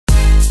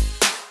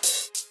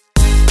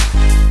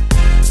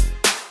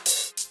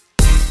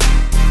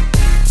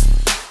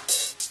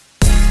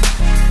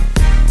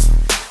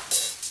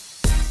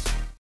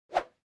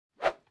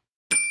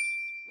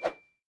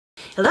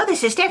Hello,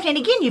 this is Stephanie, and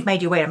again, you've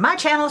made your way to my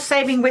channel,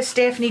 Saving with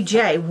Stephanie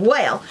J.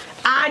 Well,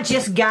 I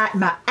just got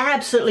my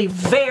absolutely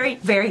very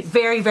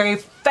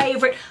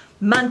favorite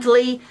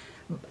monthly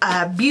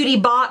beauty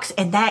box,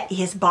 and that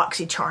is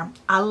BoxyCharm.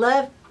 I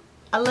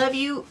love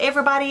you,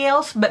 everybody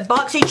else, but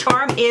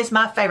BoxyCharm is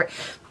my favorite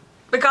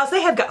because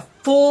they have got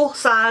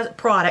full-size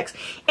products,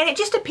 and it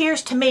just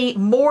appears to me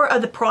more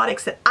of the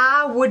products that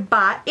I would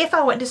buy if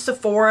I went to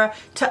Sephora,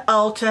 to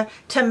Ulta,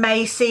 to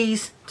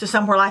Macy's, to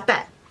somewhere like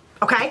that.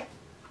 Okay?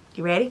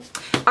 You ready?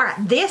 All right,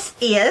 this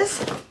is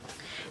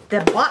the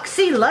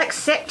BoxyCharm Luxe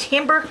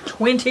September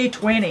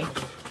 2020.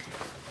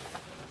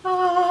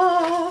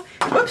 Oh,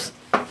 whoops.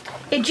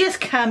 It just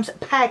comes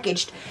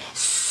packaged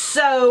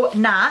so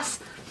nice.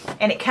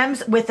 And it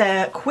comes with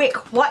a quick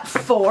what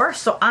for,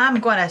 so I'm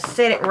going to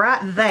set it right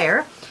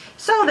there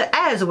so that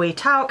as we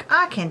talk,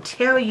 I can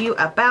tell you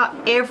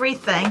about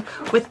everything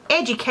with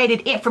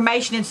educated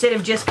information instead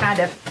of just kind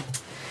of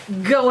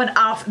going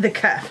off the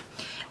cuff.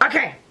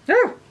 Okay.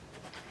 Ooh.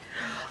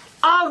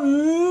 Oh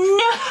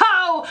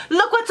no!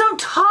 Look what's on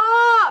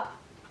top!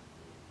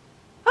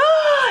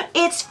 Oh,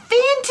 it's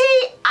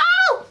Fenty!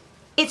 Oh!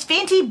 It's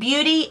Fenty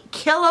Beauty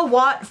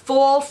Kilowatt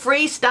Full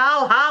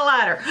Freestyle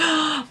Highlighter.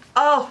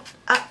 Oh,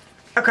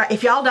 okay,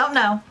 if y'all don't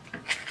know,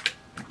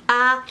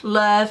 I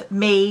love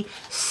me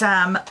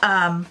some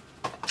of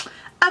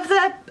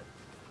the,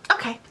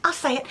 okay, I'll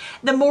say it,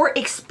 the more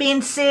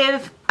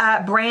expensive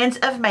brands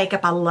of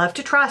makeup. I love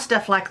to try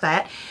stuff like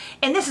that,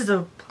 and this is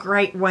a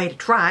great way to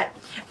try it,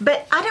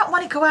 but I don't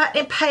want to go out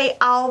and pay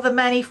all the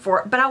money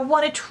for it, but I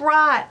want to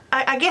try it.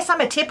 I guess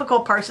I'm a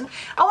typical person.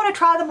 I want to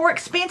try the more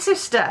expensive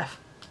stuff.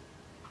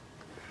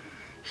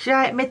 Should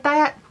I admit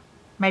that?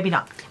 Maybe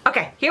not.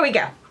 Okay, here we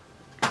go.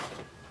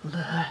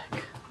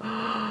 Look.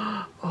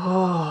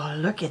 Oh,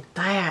 look at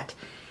that.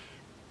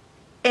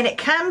 And it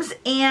comes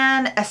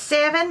in a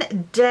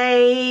 7-day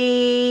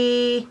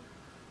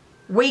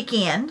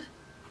weekend.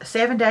 A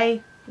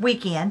 7-day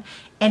weekend.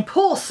 And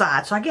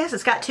poolside. So I guess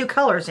it's got 2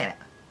 colors in it.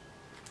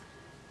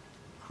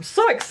 I'm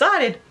so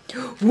excited.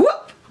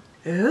 Whoop!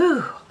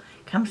 Ooh.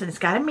 Comes and it's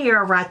got a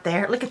mirror right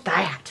there. Look at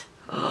that.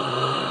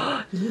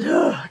 Oh,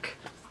 look.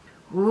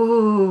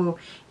 Ooh,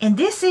 and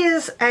this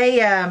is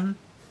a,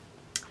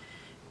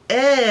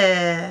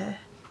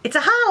 it's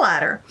a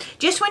highlighter.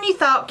 Just when you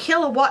thought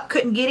Kilowatt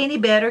couldn't get any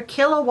better,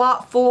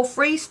 Kilowatt Full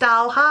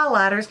Freestyle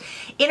Highlighters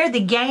enter the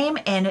game,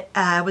 and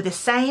with the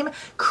same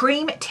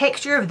cream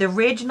texture of the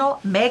original,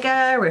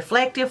 mega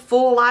reflective,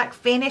 full-like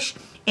finish,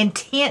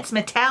 intense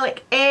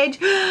metallic edge.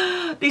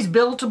 These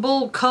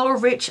buildable,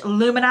 color-rich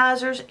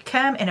luminizers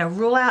come in a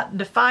rule-out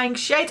defying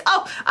shades.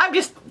 Oh, I'm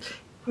just...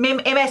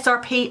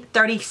 MSRP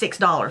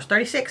 $36.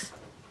 36?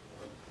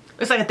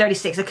 Looks like a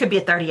 36. It could be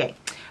a 38.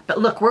 But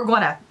look, we're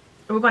gonna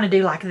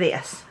do like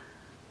this.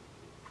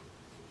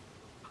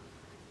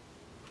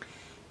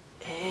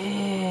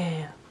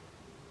 Ew.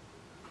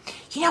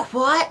 You know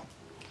what?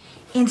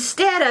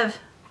 Instead of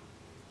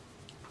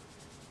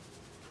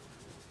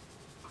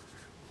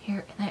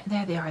here,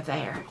 there they are.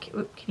 There.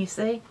 Can you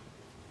see?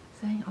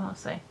 See? I want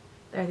to see.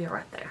 There they are,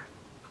 right there.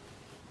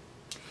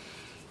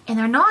 And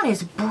they're not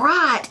as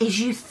bright as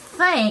you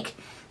think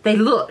they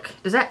look.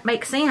 Does that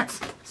make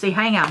sense? See,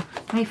 hang on.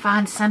 Let me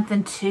find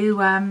something to,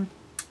 let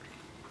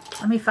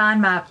me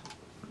find my,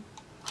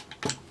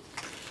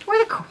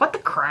 what the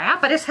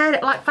crap? I just had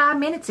it like 5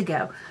 minutes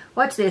ago.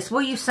 What's this?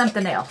 We'll use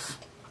something else.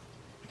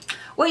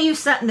 We'll use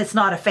something that's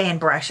not a fan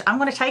brush. I'm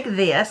going to take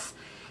this,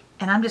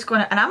 and I'm just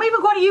going to, and I'm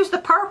even going to use the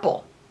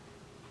purple.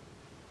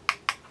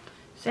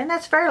 See, and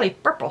that's fairly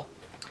purple.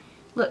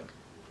 Look.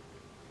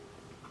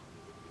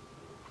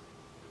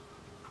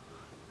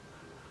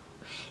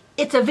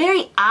 It's a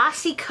very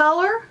icy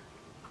color.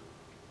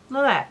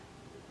 Look at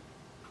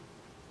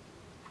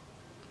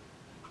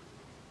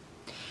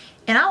that.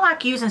 And I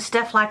like using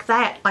stuff like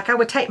that. Like I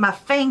would take my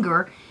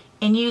finger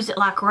and use it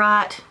like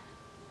right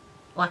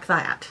like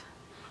that.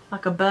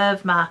 Like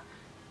above my...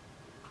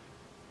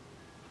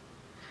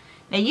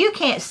 Now you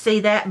can't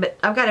see that, but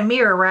I've got a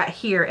mirror right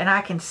here and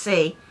I can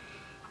see.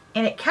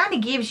 And it kind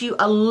of gives you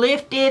a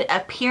lifted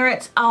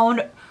appearance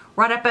on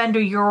right up under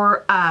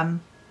your eyebrow.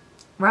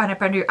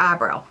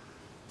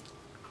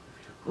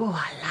 Oh,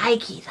 I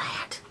likey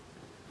that.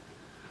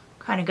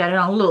 Kind of got it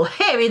on a little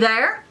heavy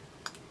there.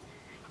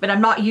 But I'm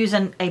not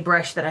using a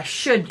brush that I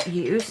should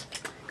use,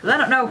 because I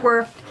don't know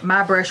where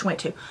my brush went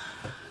to.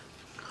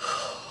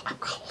 Oh, I'm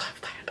going to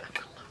love that. I'm going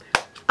to love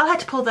that. I'll have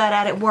to pull that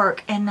out at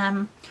work,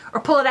 and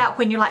or pull it out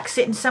when you're like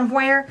sitting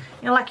somewhere.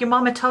 You know, like your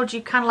mama told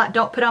you, kind of like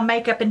don't put on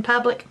makeup in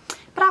public.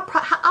 But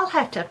I'll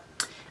have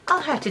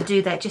to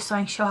do that just so I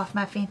can show off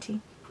my Fenty.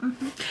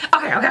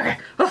 Okay.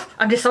 Oh,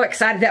 I'm just so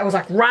excited. That was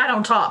like right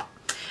on top.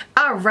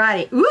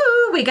 Alrighty.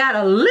 Ooh, we got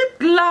a lip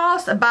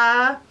gloss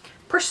by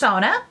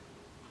Persona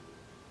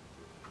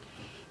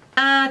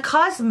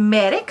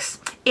Cosmetics.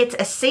 It's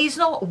a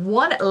seasonal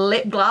one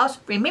lip gloss.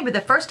 Remember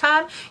the first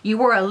time you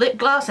wore a lip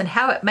gloss and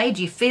how it made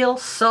you feel?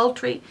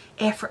 Sultry,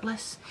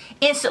 effortless,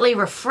 instantly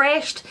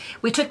refreshed.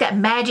 We took that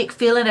magic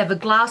feeling of a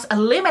gloss,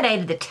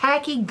 eliminated the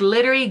tacky,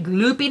 glittery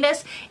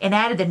gloopiness, and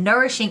added the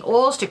nourishing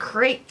oils to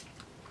create...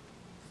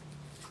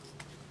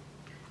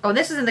 Oh,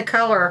 this is in the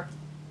color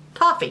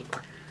Toffee.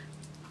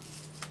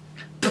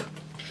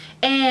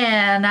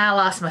 And I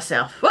lost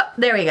myself. Whoop,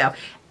 there we go.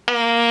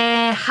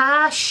 A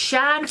high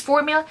shine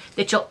formula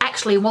that you'll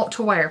actually want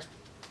to wear.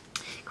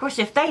 Of course,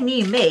 if they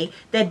knew me,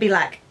 they'd be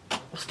like,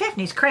 well,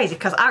 Stephanie's crazy,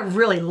 because I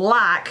really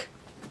like,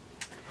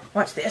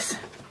 watch this,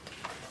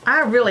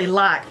 I really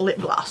like lip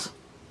gloss.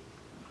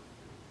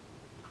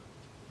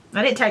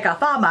 I didn't take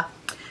off all my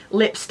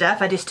lip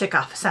stuff, I just took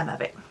off some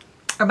of it,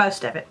 or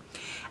most of it.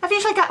 I've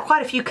usually got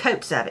quite a few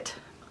coats of it.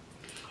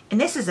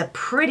 And this is a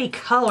pretty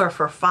color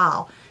for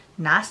fall.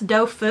 Nice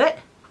doe foot.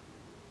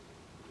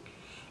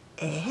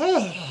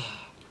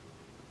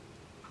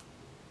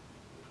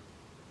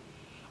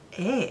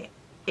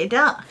 It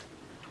don't.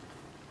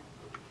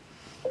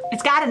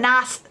 It's got a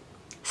nice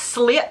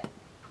slip.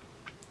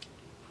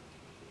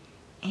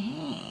 Do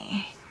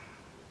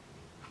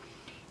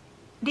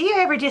you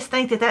ever just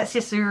think that that's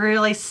just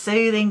really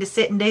soothing to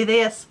sit and do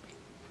this?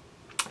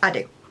 I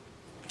do.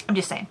 I'm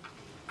just saying.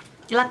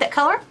 You like that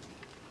color?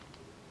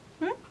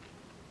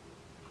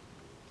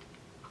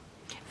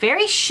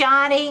 Very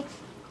shiny,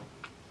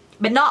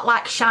 but not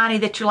like shiny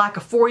that you're like a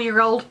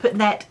 4-year-old putting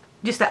that,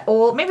 just that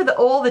oil. Remember the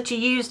oil that you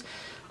used,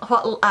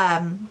 what,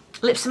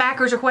 lip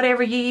smackers or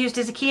whatever you used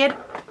as a kid?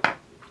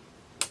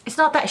 It's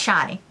not that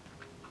shiny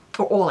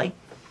or oily.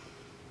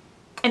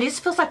 And it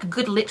just feels like a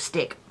good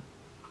lipstick.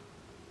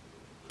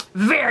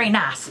 Very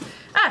nice.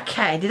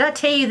 Okay, did I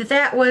tell you that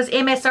that was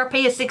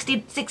MSRP of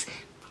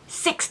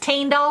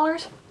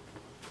 $16?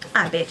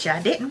 I bet you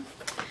I didn't.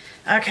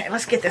 Okay,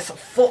 let's get this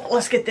full.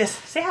 Let's get this.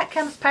 See how it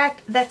comes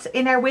packed? That's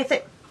in there with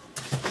it.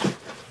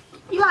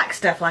 You like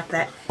stuff like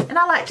that. And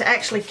I like to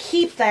actually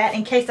keep that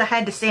in case I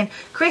had to send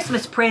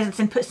Christmas presents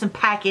and put some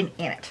packing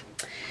in it.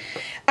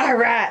 All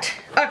right.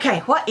 Okay,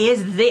 what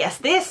is this?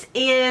 This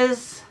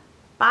is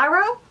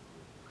Biro.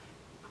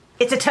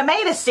 It's a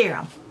tomato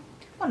serum.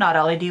 Well, not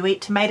only do you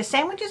eat tomato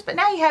sandwiches, but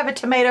now you have a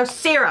tomato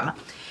serum.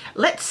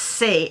 Let's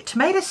see.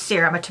 Tomato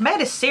serum. A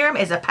tomato serum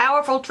is a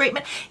powerful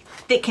treatment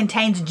that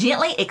contains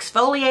gently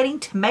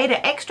exfoliating tomato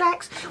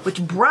extracts,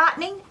 which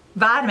brightening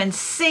vitamin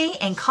C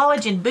and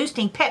collagen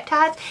boosting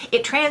peptides.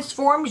 It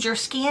transforms your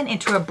skin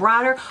into a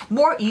brighter,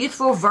 more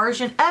youthful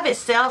version of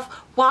itself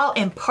while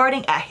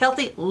imparting a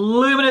healthy,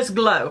 luminous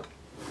glow.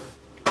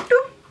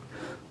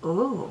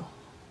 Ooh.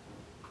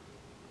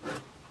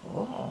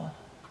 Oh.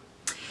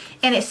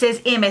 And it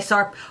says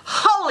MSRP.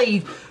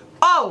 Holy,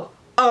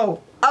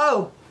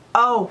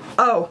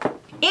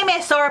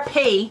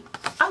 MSRP.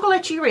 I'm going to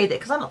let you read it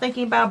because I don't think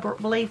anybody will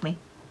believe me.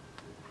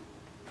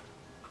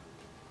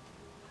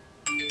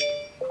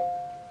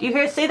 Do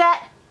you see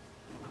that?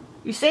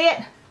 You see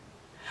it?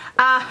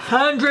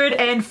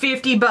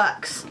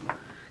 $150.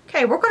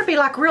 Okay, we're going to be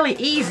like really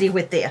easy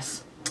with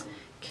this.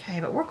 Okay,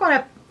 but we're going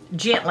to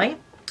gently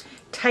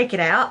take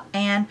it out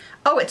and,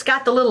 oh, it's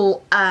got the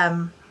little,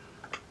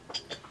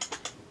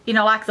 you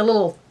know, like the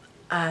little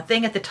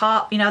thing at the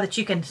top, you know, that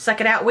you can suck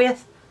it out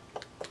with.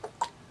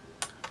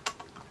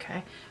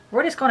 Okay,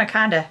 we're just going to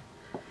kind of,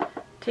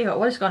 tell you what,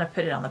 we're just going to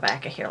put it on the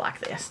back of here like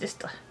this,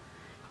 just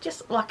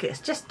like this,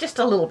 just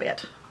a little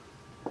bit.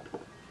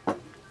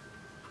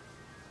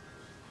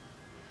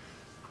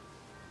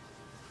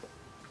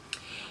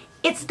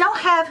 It don't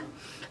have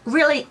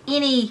really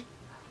any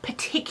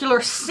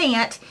particular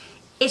scent.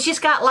 It's just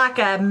got like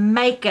a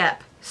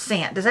makeup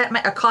scent. Does that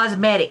make a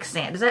cosmetic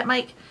scent? Does that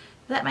make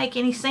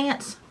any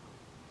sense?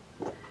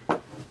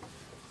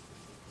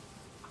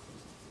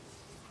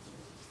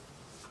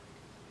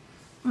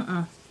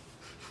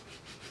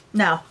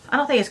 No, I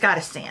don't think it's got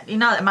a scent. You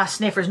know that my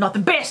sniffer is not the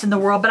best in the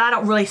world, but I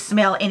don't really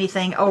smell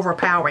anything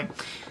overpowering.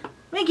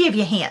 Let me give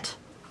you a hint.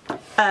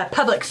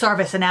 Public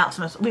service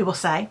announcements, we will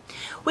say.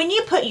 When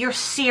you put your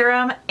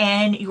serum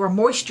and your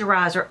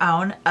moisturizer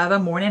on of a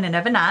morning and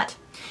of a night,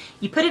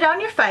 you put it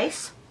on your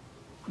face.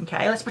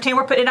 Okay, let's pretend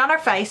we're putting it on our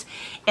face.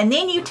 And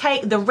then you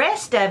take the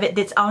rest of it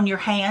that's on your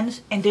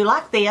hands and do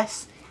like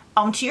this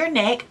onto your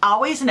neck,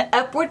 always in an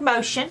upward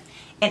motion.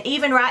 And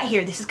even right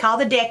here, this is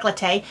called the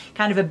décolleté,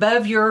 kind of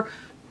above your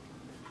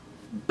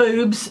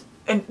boobs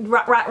and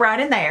right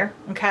in there,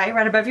 okay,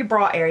 right above your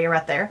bra area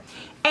right there.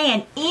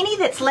 And any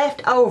that's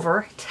left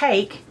over,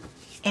 take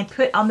and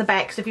put on the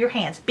backs of your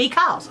hands,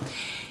 because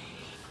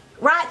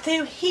right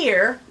through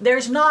here,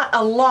 there's not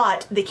a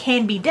lot that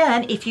can be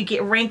done if you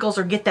get wrinkles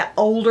or get that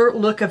older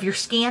look of your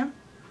skin.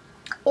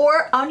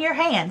 Or on your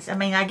hands. I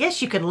mean, I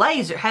guess you could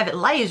have it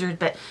lasered,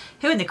 but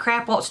who in the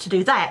crap wants to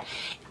do that?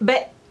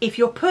 But if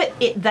you'll put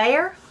it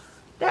there,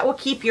 that will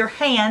keep your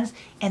hands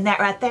and that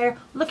right there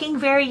looking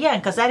very young,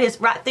 because that is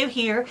right through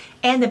here,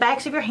 and the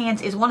backs of your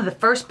hands is one of the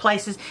first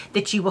places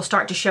that you will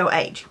start to show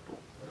age.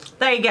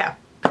 There you go.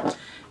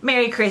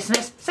 Merry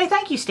Christmas. Say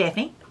thank you,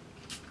 Stephanie.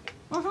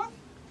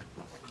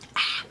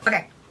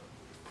 Okay.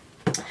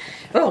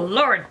 Oh,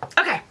 Lord.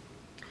 Okay.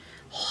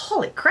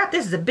 Holy crap,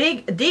 this is a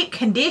big deep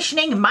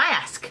conditioning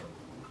mask.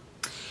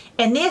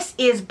 And this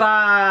is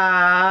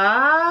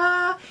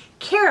by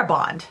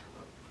Carabond.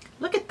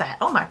 Look at that.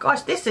 Oh my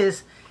gosh, this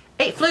is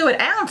 8 fluid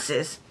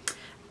ounces.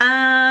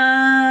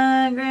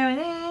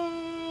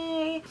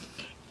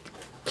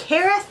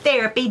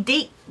 Caratherapy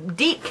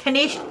deep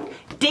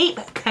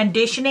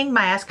conditioning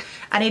mask.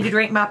 I need to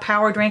drink my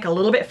power drink a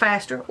little bit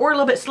faster or a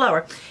little bit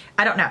slower.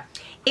 I don't know.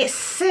 It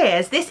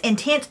says this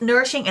intense,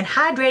 nourishing, and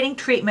hydrating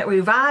treatment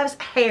revives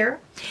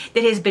hair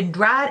that has been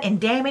dried and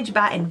damaged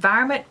by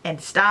environment and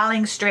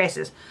styling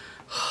stresses.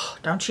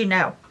 Don't you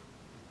know?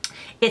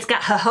 It's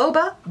got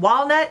jojoba,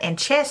 walnut, and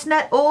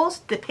chestnut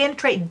oils that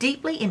penetrate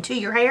deeply into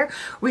your hair,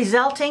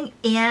 resulting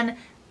in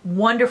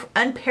wonderful,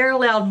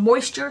 unparalleled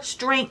moisture,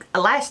 strength,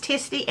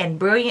 elasticity, and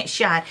brilliant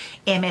shine.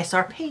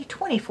 MSRP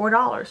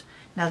 $24.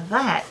 Now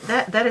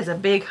that is a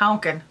big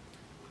honkin'.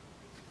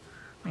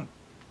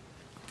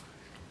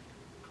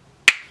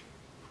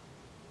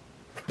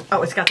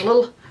 Oh, it's got the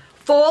little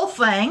foil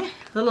thing.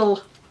 The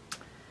little,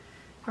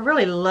 I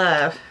really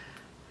love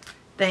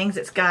things.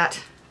 It's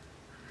got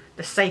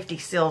the safety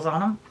seals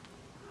on them.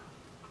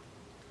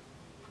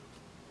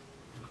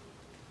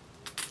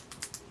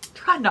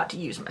 Try not to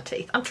use my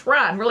teeth. I'm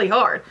trying really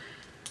hard.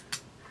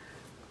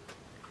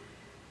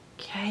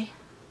 Okay.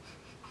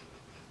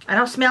 I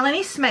don't smell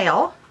any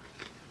smell.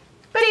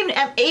 But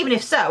even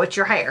if so, it's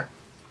your hair.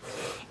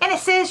 And it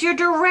says your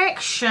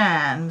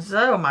directions.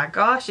 Oh my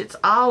gosh, it's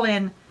all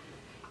in...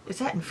 Is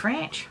that in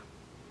French?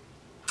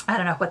 I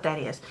don't know what that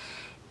is.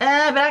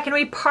 But I can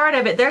read part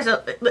of it.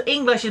 The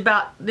English is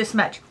about this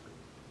much.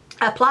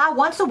 Apply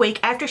once a week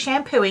after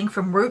shampooing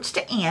from roots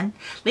to end.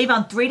 Leave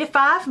on 3 to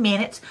 5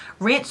 minutes.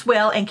 Rinse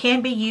well and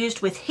can be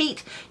used with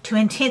heat to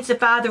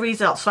intensify the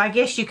results. So I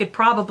guess you could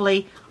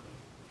probably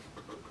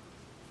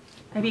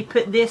maybe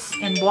put this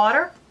in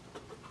water.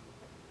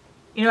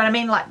 You know what I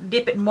mean? Like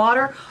dip it in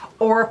water.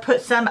 Or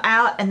put some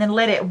out and then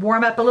let it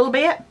warm up a little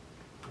bit.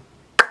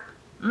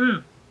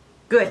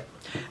 Good.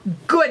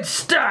 Good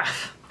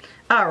stuff.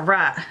 All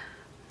right.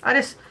 I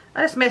just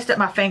messed up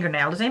my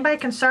fingernail. Is anybody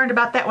concerned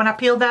about that when I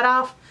peeled that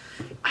off?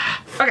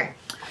 Okay.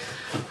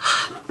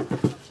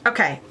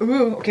 Okay.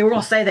 Ooh, okay, we're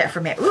going to say that for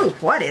a minute. Ooh,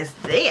 what is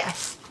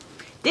this?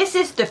 This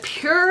is the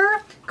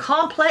Pure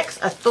Complex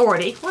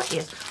Authority. What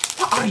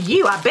are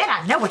you? I bet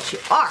I know what you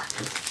are.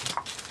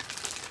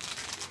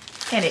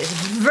 And it's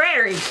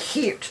very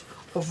cute.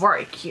 Oh,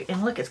 very cute.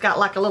 And look, it's got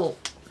like a little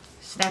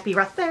snappy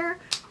right there.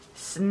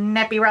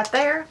 Snappy right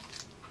there.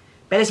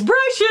 Bet it's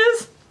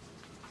brushes.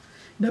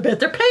 I bet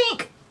they're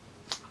pink.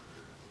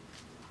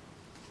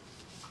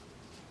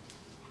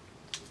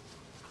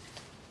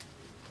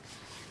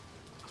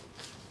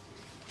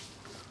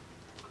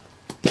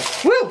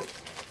 Woo!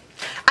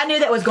 I knew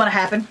that was going to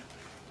happen.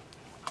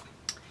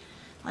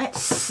 Let's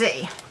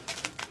see.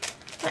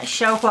 Let's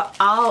show what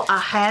all I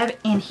have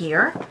in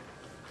here.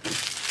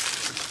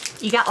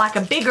 You got like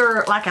a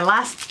bigger, like a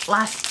last,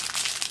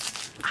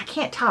 I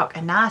can't talk,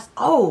 a nice,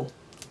 oh,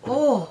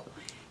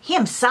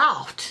 him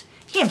soft.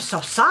 Him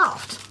so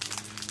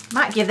soft.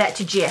 Might give that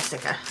to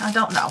Jessica. I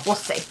don't know. We'll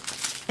see.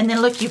 And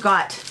then look, you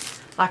got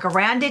like a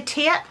rounded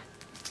tip.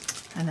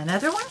 And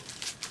another one.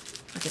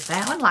 Look at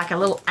that one, like a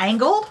little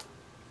angled.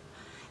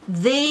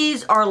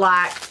 These are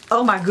like,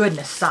 oh my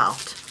goodness,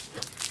 soft.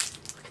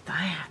 Look at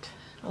that.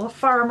 A little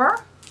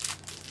firmer.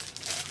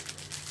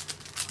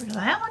 Look at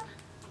that one.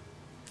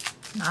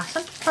 Nice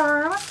and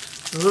firm.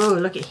 Ooh,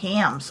 look at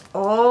hems.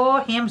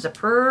 Oh, hems are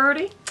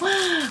pretty.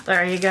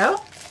 There you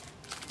go.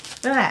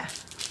 Look at that.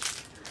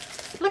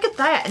 Look at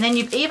that. And then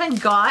you've even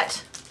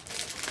got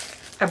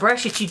a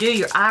brush that you do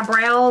your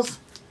eyebrows.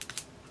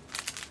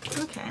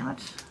 Okay,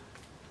 let's,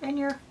 and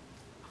your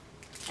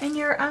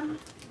get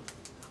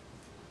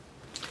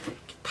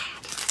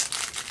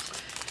that.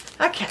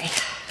 Okay.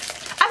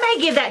 I may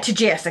give that to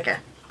Jessica.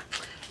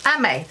 I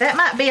may. That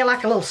might be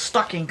like a little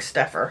stocking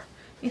stuffer.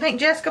 You think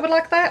Jessica would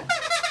like that?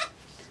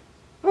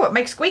 Oh, it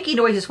makes squeaky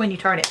noises when you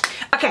turn it.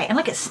 Okay, and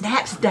look, it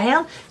snaps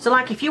down. So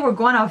like if you were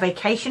going on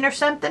vacation or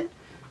something,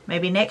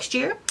 maybe next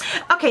year.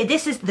 Okay,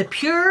 this is the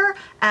Pure,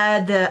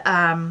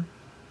 the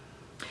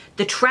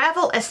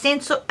Travel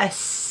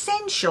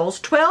Essentials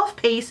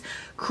 12-piece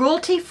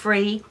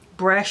cruelty-free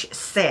brush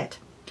set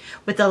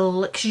with a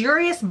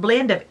luxurious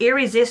blend of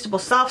irresistible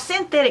soft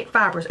synthetic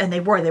fibers, and they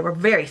were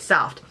very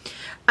soft.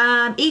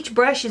 Each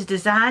brush is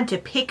designed to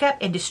pick up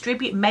and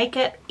distribute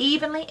makeup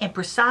evenly and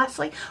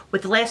precisely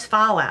with less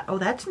fallout. Oh,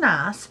 that's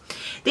nice.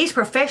 These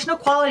professional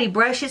quality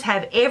brushes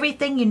have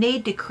everything you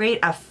need to create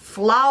a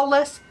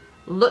flawless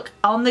look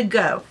on the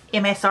go.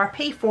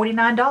 MSRP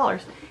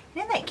 $49.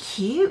 Isn't that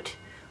cute?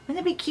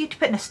 Wouldn't that be cute to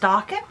put in a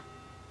stocking?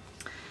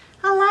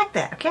 I like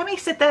that. Okay, let me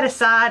set that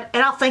aside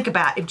and I'll think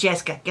about if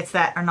Jessica gets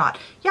that or not.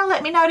 Y'all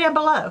let me know down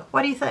below.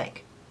 What do you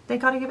think?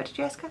 Think I ought to give it to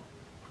Jessica?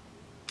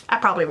 I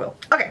probably will.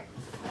 Okay.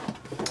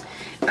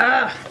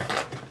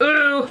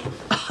 Ooh.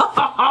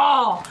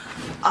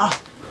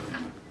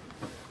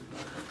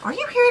 Are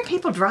you hearing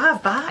people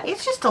drive by?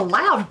 It's just a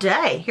loud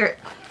day here at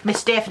Miss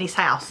Stephanie's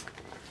house.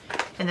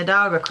 And the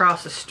dog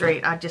across the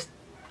street, I just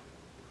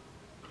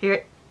hear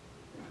it.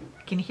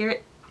 Can you hear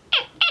it?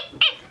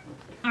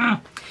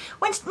 When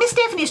Miss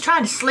Stephanie is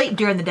trying to sleep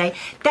during the day,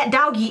 that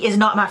doggy is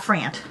not my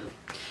friend.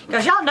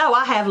 Because y'all know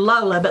I have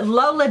Lola, but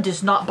Lola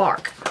does not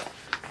bark.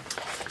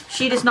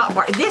 She does not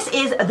bark. This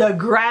is the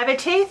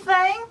gravity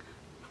thing.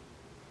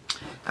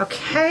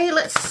 Okay,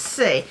 let's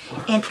see.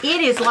 And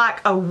it is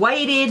like a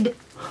weighted,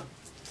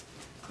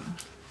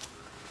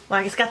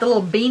 like it's got the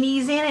little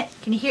beanies in it.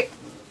 Can you hear?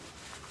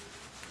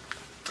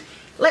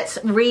 Let's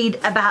read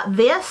about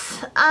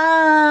this.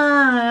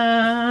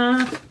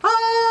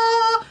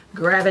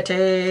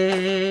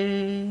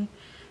 Gravity.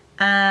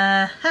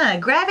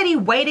 Gravity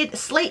weighted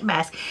sleep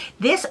mask.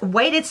 This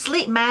weighted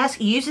sleep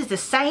mask uses the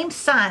same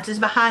science as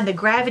behind the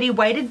gravity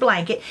weighted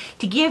blanket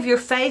to give your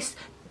face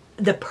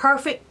the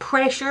perfect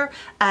pressure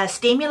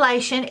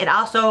stimulation. It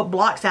also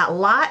blocks out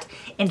light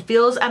and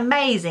feels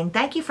amazing.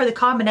 Thank you for the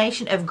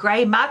combination of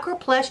gray micro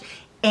plush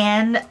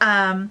and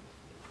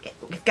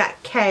it's got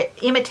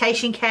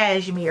imitation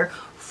cashmere.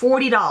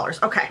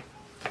 $40. Okay.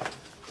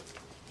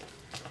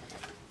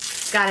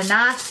 It's got a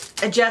nice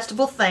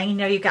adjustable thing. You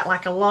know, you've got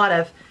like a lot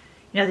of,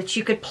 you know, that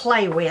you could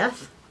play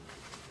with.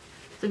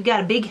 So we've got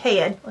a big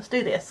head. Let's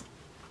do this.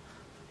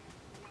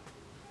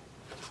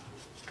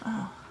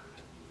 Oh.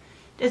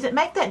 Does it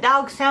make that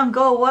dog sound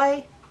go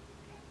away?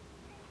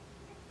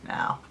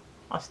 No,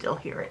 I still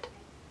hear it.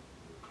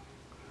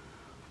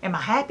 Am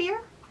I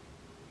happier?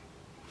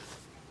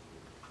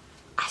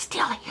 I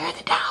still hear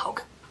the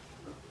dog.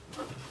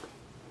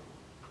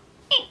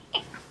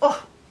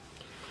 Oh,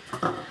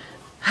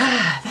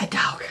 that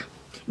dog.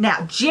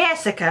 Now,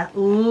 Jessica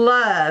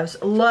loves,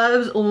 and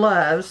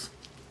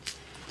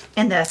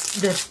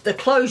the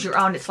closure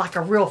on it's like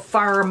a real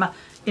firm,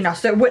 you know,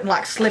 so it wouldn't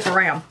like slip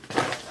around.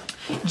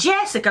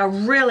 Jessica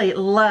really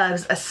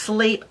loves a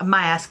sleep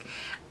mask.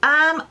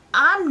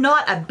 I'm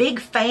not a big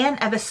fan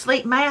of a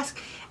sleep mask.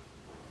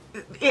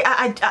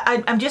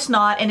 I'm just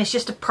not, and it's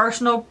just a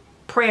personal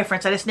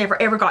preference. I just never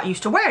ever got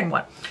used to wearing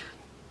one.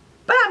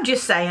 But I'm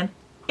just saying,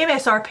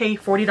 MSRP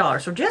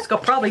 $40. So Jessica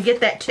will probably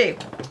get that too.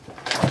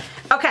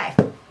 Okay,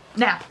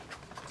 now,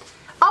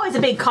 always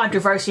a big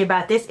controversy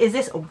about this. Is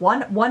this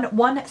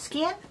 111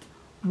 skin?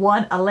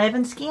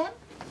 111 skin?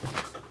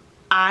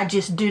 I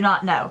just do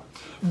not know.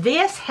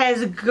 This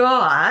has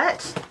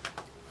got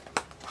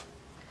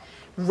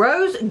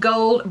rose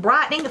gold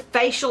brightening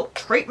facial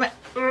treatment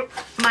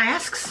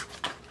masks.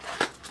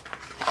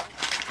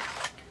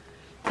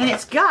 And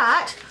it's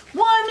got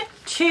 1,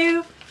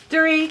 2,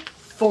 3,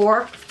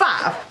 4,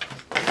 5.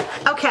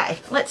 Okay,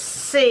 let's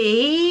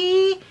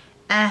see.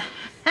 There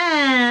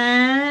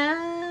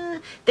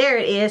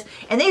it is.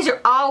 And these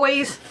are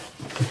always,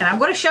 and I'm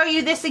going to show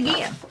you this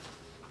again.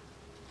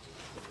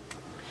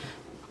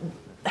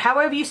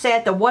 However you say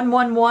it, the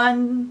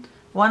 111,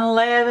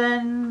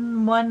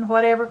 111, 1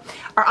 whatever,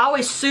 are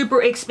always super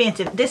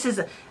expensive.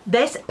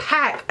 This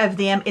pack of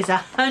them is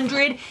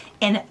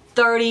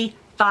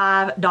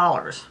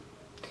 $135.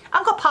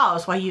 I'm going to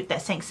pause while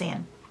that sinks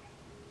in.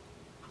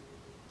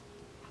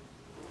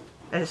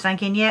 Does it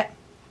sink in yet?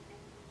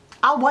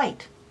 I'll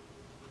wait.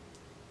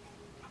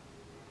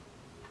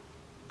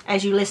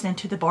 As you listening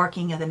to the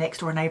barking of the next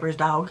door neighbor's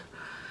dog.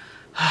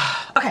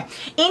 Okay,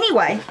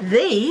 anyway,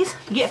 these,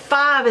 you get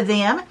 5 of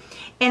them,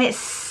 and it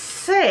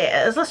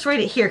says, let's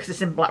read it here because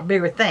it's in a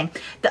bigger thing.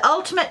 The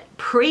ultimate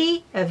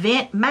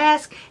pre-event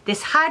mask.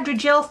 This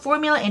hydrogel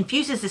formula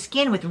infuses the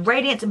skin with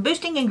radiance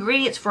boosting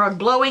ingredients for a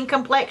glowing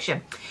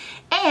complexion.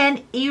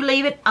 And you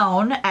leave it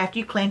on after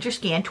you cleanse your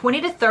skin 20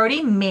 to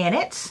 30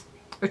 minutes,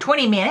 or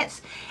 20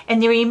 minutes,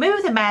 and then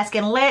remove the mask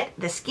and let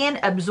the skin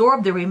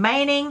absorb the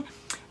remaining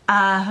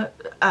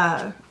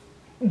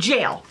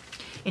gel.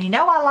 And you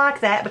know I like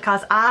that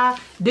because I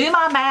do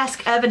my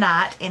mask of a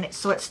night, and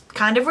so it's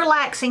kind of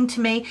relaxing to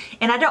me,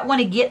 and I don't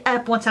want to get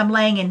up once I'm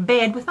laying in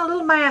bed with my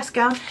little mask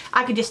on.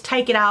 I can just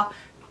take it off.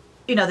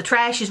 You know, the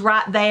trash is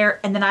right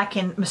there, and then I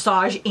can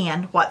massage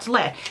in what's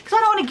left. Because I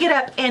don't want to get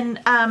up and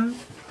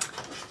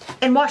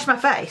wash my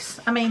face.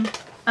 I mean,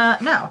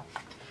 no.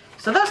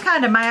 So those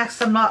kind of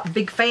masks I'm not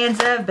big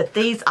fans of, but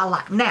these I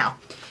like. Now,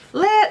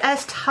 let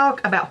us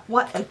talk about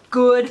what a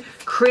good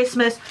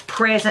Christmas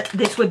present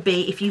this would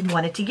be if you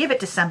wanted to give it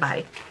to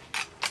somebody.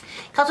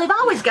 Because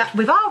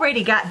we've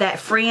already got that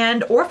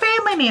friend or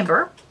family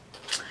member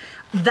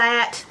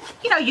that,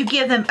 you know, you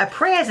give them a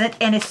present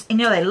and it's, you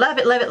know, they love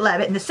it, love it,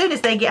 love it. And as soon as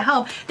they get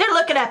home, they're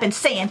looking up and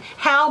seeing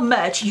how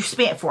much you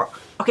spent for it.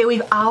 Okay,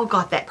 we've all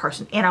got that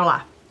person in our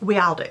life. We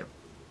all do.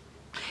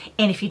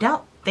 And if you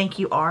don't think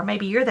you are,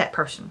 maybe you're that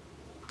person.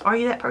 Are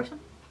you that person?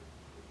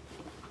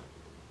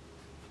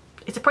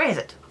 It's a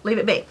present. Leave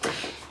it be.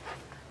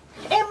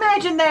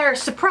 Imagine their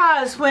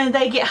surprise when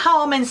they get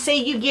home and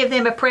see you give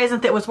them a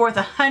present that was worth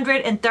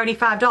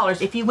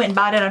 $135 if you went and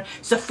bought it on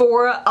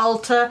Sephora,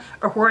 Ulta,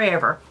 or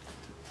wherever.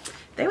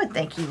 They would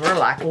think you were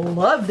like,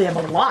 love them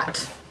a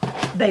lot.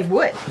 They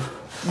would.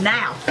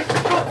 Now,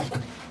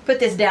 put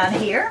this down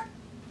here.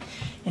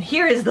 And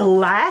here is the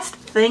last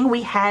thing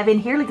we have in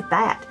here. Look at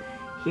that.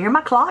 Hear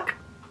my clock?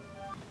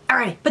 All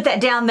right, put that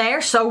down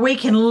there so we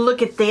can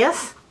look at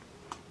this.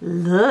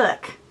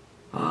 Look.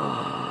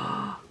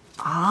 Oh,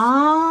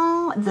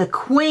 the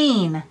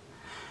queen.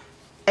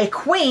 A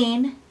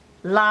queen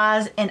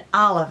lies in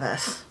all of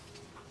us.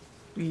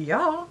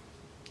 Yeah.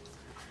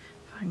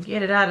 If I can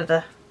get it out of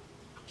the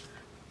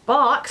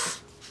box.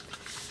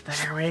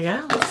 There we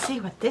go. Let's see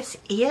what this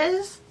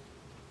is.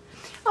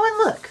 Oh, and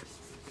look.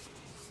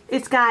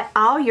 It's got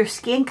all your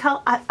skin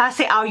color. I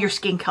say all your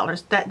skin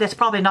colors. That's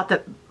probably not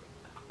the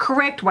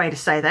correct way to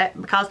say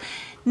that because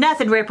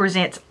nothing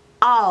represents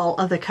all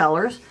of the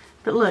colors.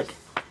 But look,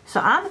 so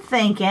I'm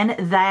thinking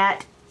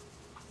that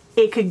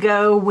it could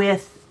go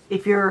with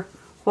if you're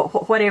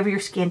whatever your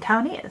skin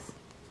tone is.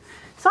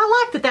 So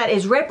I like that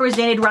is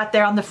represented right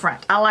there on the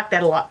front. I like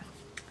that a lot.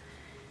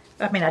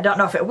 I mean, I don't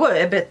know if it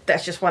would, but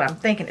that's just what I'm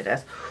thinking it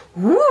does.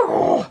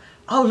 Ooh.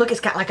 Oh, look, it's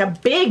got like a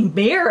big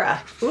mirror.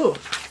 Ooh.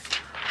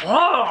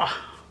 Oh,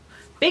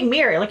 big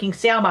mirror. Look, you can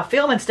see all my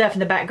film and stuff in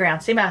the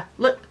background. See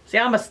see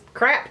all my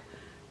crap?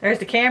 There's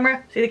the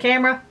camera. See the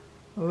camera?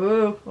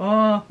 Ooh,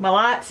 oh, my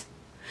lights.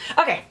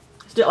 Okay,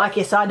 let's do it like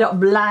this so I don't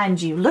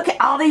blind you. Look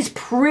at all these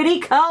pretty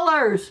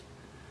colors.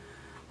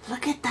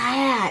 Look at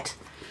that.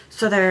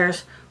 So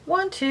there's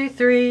 1, 2,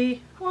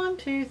 3, 1,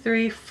 2,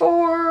 3,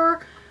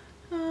 4,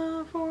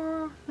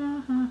 4.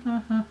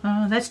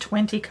 That's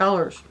 20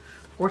 colors.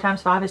 4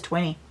 times 5 is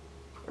 20.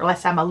 Or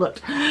last time I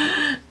looked.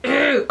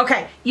 Ooh,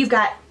 okay, you've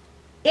got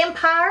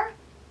Empire,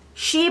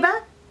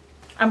 Sheba.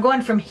 I'm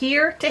going from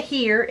here to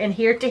here and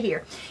here to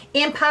here.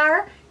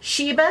 Empire,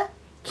 Sheba,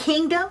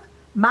 Kingdom,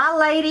 My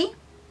Lady,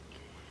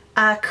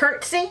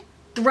 Curtsy,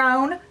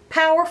 Throne,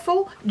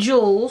 Powerful,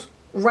 Jewels,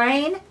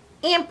 Reign,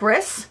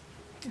 Empress.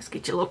 Let's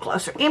get you a little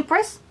closer.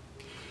 Empress.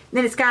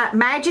 Then it's got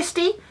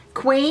Majesty,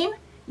 Queen,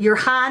 Your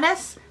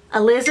Highness,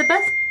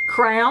 Elizabeth,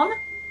 Crown,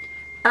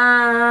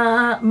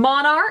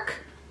 Monarch,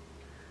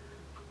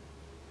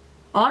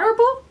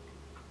 Honorable,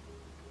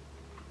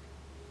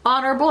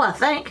 I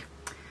think.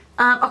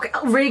 Okay,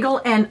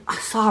 Regal and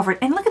Sovereign.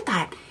 And look at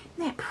that.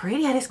 Isn't that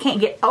pretty? I just can't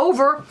get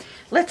over.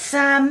 Let's,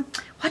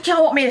 what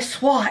y'all want me to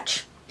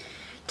swatch?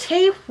 Tell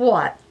you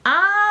what,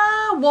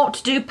 I want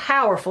to do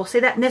Powerful. See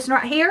that this one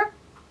right here?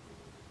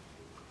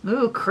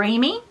 Ooh,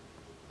 creamy.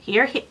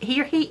 Here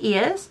he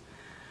is.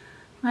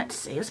 Let's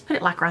see. Let's put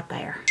it like right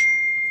there.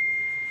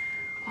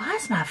 Why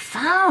is my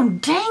phone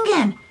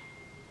dinging?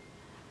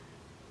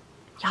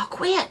 Y'all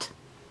quit.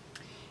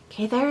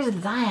 Okay, there's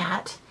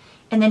that.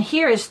 And then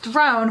here is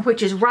Throne,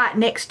 which is right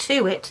next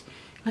to it.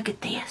 Look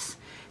at this.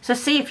 So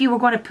see if you were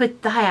going to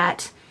put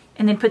that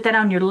and then put that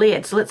on your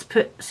lid. So let's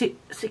put, see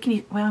can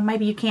you, well,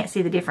 maybe you can't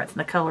see the difference in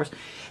the colors.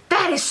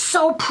 That is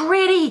so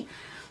pretty.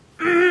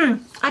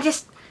 Mama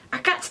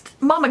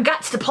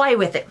got to play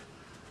with it.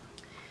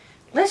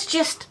 Let's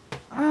just,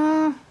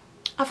 I've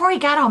already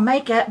got on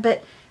makeup,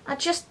 but I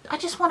just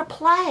want to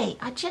play.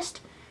 I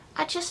just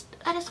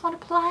want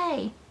to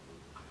play.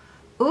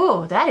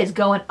 Ooh, that is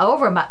going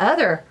over my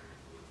other,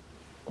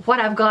 what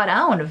I've got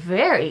on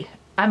very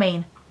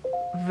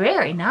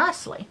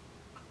nicely.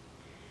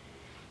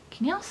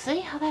 Can y'all see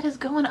how that is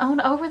going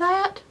on over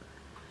that?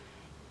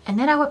 And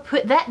then I would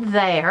put that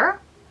there.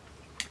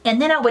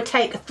 And then I would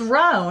take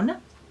Throne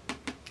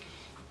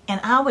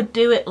and I would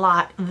do it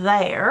like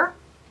there.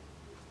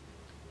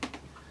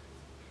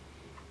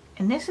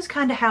 And this is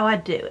kind of how I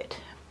do it.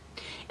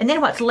 And then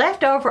what's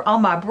left over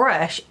on my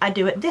brush, I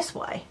do it this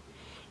way.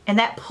 And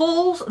that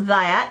pulls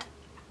that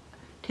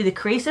to the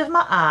crease of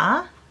my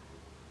eye.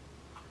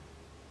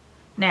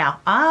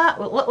 Now,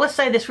 let's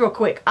say this real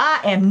quick.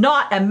 I am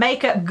not a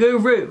makeup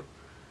guru.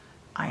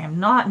 I am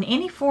not in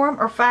any form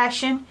or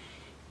fashion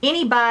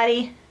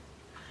anybody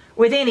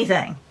with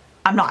anything.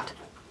 I'm not.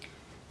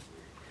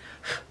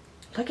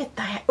 Look at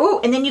that. Ooh,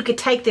 and then you could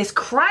take this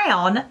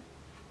crown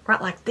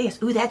right like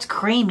this. Ooh, that's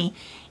creamy.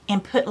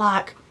 And put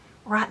like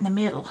right in the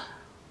middle.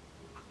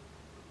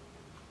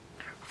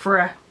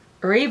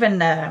 Or even,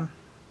 that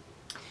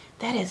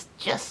is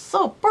just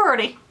so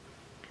pretty.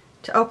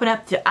 To open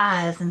up the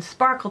eyes and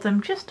sparkle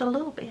them just a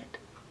little bit.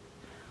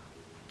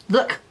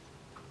 Look.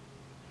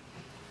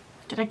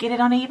 Did I get it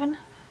uneven?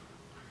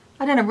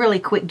 I did a really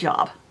quick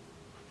job.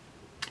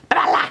 But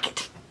I like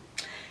it.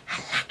 I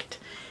like it.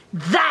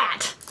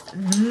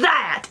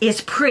 That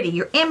is pretty.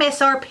 Your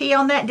MSRP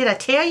on that, did I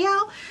tell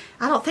y'all?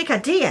 I don't think I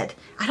did.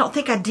 I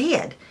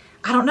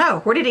don't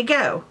know. Where did it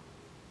go?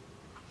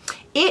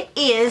 It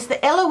is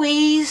the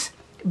Eloise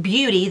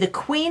Beauty, the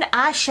Queen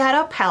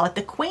Eyeshadow Palette.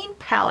 The Queen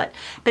Palette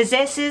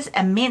possesses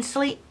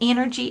immensely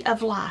energy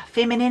of life,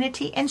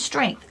 femininity, and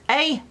strength.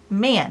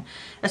 Amen.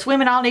 Us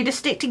women all need to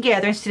stick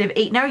together instead of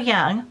eating our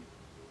young.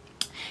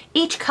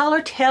 Each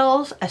color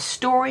tells a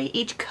story.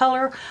 Each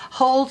color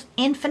holds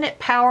infinite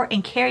power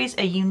and carries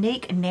a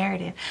unique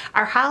narrative.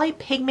 Our highly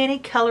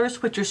pigmented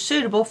colors, which are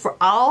suitable for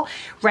all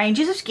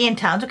ranges of skin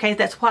tones, okay,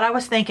 that's what I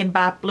was thinking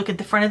by looking at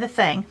the front of the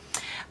thing,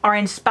 are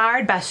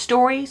inspired by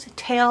stories,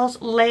 tales,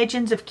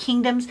 legends of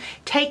kingdoms,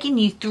 taking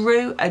you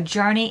through a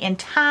journey in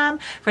time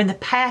from the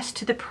past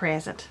to the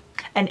present.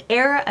 An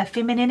era of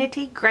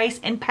femininity, grace,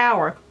 and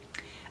power.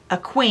 a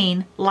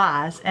queen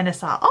lies and a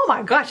sow. Oh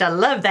my gosh, I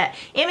love that.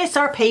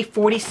 MSRP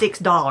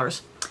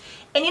 $46.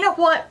 And you know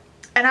what?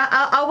 And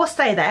I will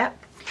say that.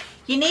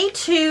 You need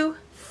to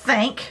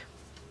think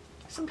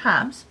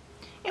sometimes,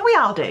 and we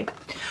all do,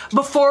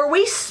 before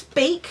we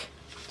speak.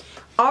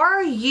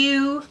 Are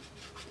you,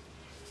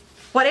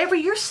 whatever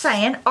you're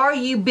saying, are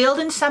you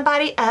building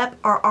somebody up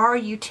or are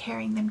you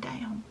tearing them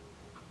down?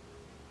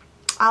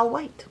 I'll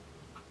wait.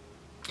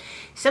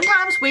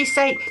 Sometimes we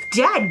say,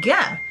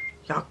 dadgum,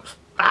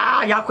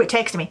 y'all quit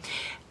texting me.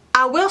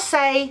 I will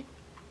say,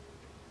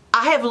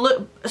 I have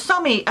looked,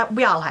 so many,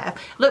 we all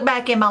have, looked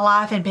back in my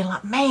life and been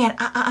like, man,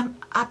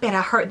 I bet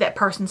I hurt that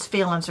person's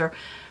feelings, or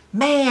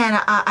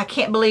man, I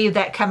can't believe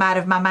that come out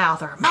of my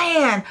mouth, or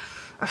man,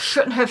 I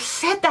shouldn't have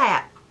said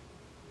that.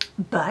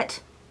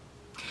 But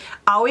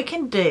all we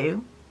can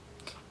do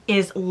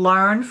is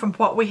learn from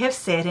what we have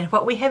said and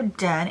what we have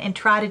done and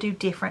try to do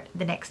different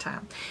the next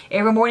time.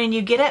 Every morning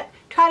you get up,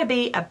 try to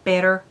be a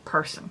better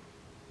person.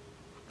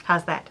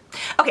 How's that?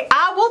 Okay,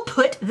 I will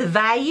put the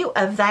value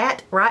of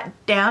that right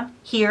down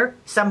here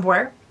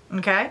somewhere,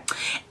 okay?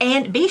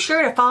 And be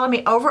sure to follow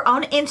me over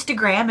on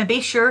Instagram and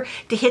be sure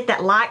to hit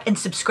that like and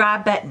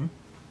subscribe button.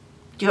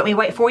 Do you want me to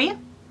wait for you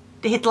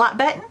to hit the like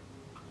button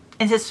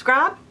and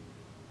subscribe?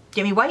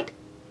 Do you want me to wait?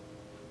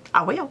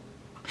 I will.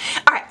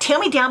 All right, tell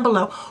me down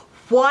below,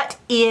 what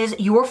is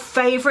your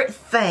favorite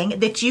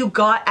thing that you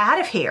got out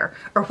of here,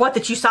 or what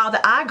that you saw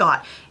that I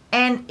got?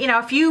 And, you know,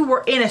 if you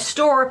were in a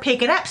store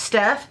picking up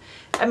stuff,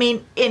 I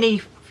mean,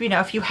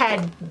 if you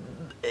had,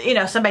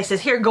 somebody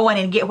says, here, go in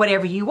and get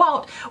whatever you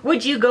want,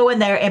 would you go in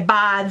there and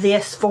buy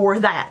this for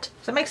that?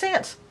 Does that make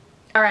sense?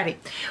 Alrighty,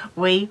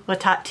 we will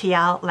talk to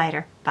y'all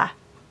later. Bye.